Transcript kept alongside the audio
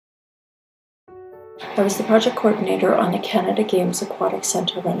I was the project coordinator on the Canada Games Aquatic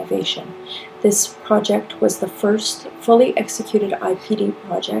Centre renovation. This project was the first fully executed IPD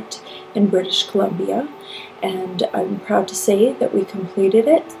project in British Columbia, and I'm proud to say that we completed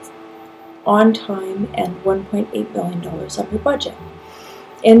it on time and $1.8 million under budget.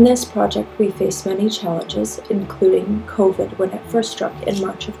 In this project, we faced many challenges, including COVID when it first struck in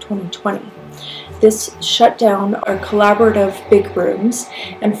March of 2020. This shut down our collaborative big rooms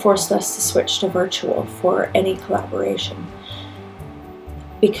and forced us to switch to virtual for any collaboration.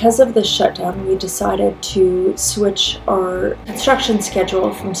 Because of this shutdown, we decided to switch our construction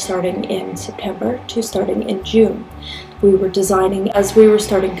schedule from starting in September to starting in June. We were designing as we were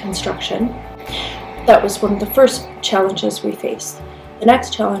starting construction. That was one of the first challenges we faced. The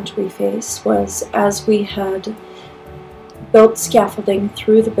next challenge we faced was as we had built scaffolding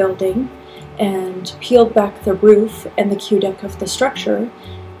through the building and peeled back the roof and the Q deck of the structure,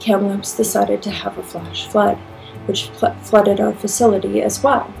 Kamloops decided to have a flash flood, which flooded our facility as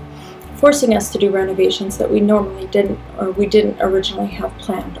well, forcing us to do renovations that we normally didn't originally have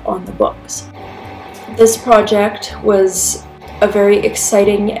planned on the books. This project was a very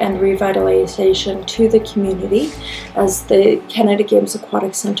exciting and revitalization to the community, as the Canada Games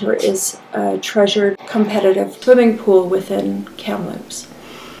Aquatic Centre is a treasured competitive swimming pool within Kamloops.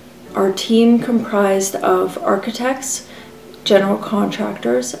 Our team comprised of architects, general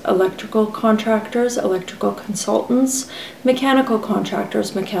contractors, electrical consultants, mechanical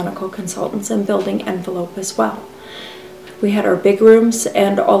contractors, mechanical consultants, and building envelope as well. We had our big rooms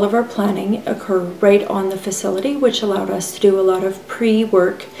and all of our planning occur right on the facility, which allowed us to do a lot of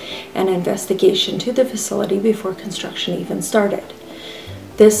pre-work and investigation to the facility before construction even started.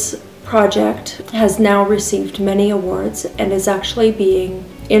 This project has now received many awards and is actually being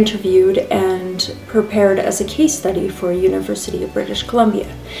interviewed and prepared as a case study for University of British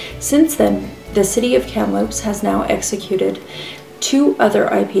Columbia. Since then, the City of Kamloops has now executed 2 other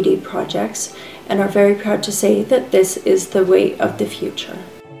IPD projects and are very proud to say that this is the way of the future.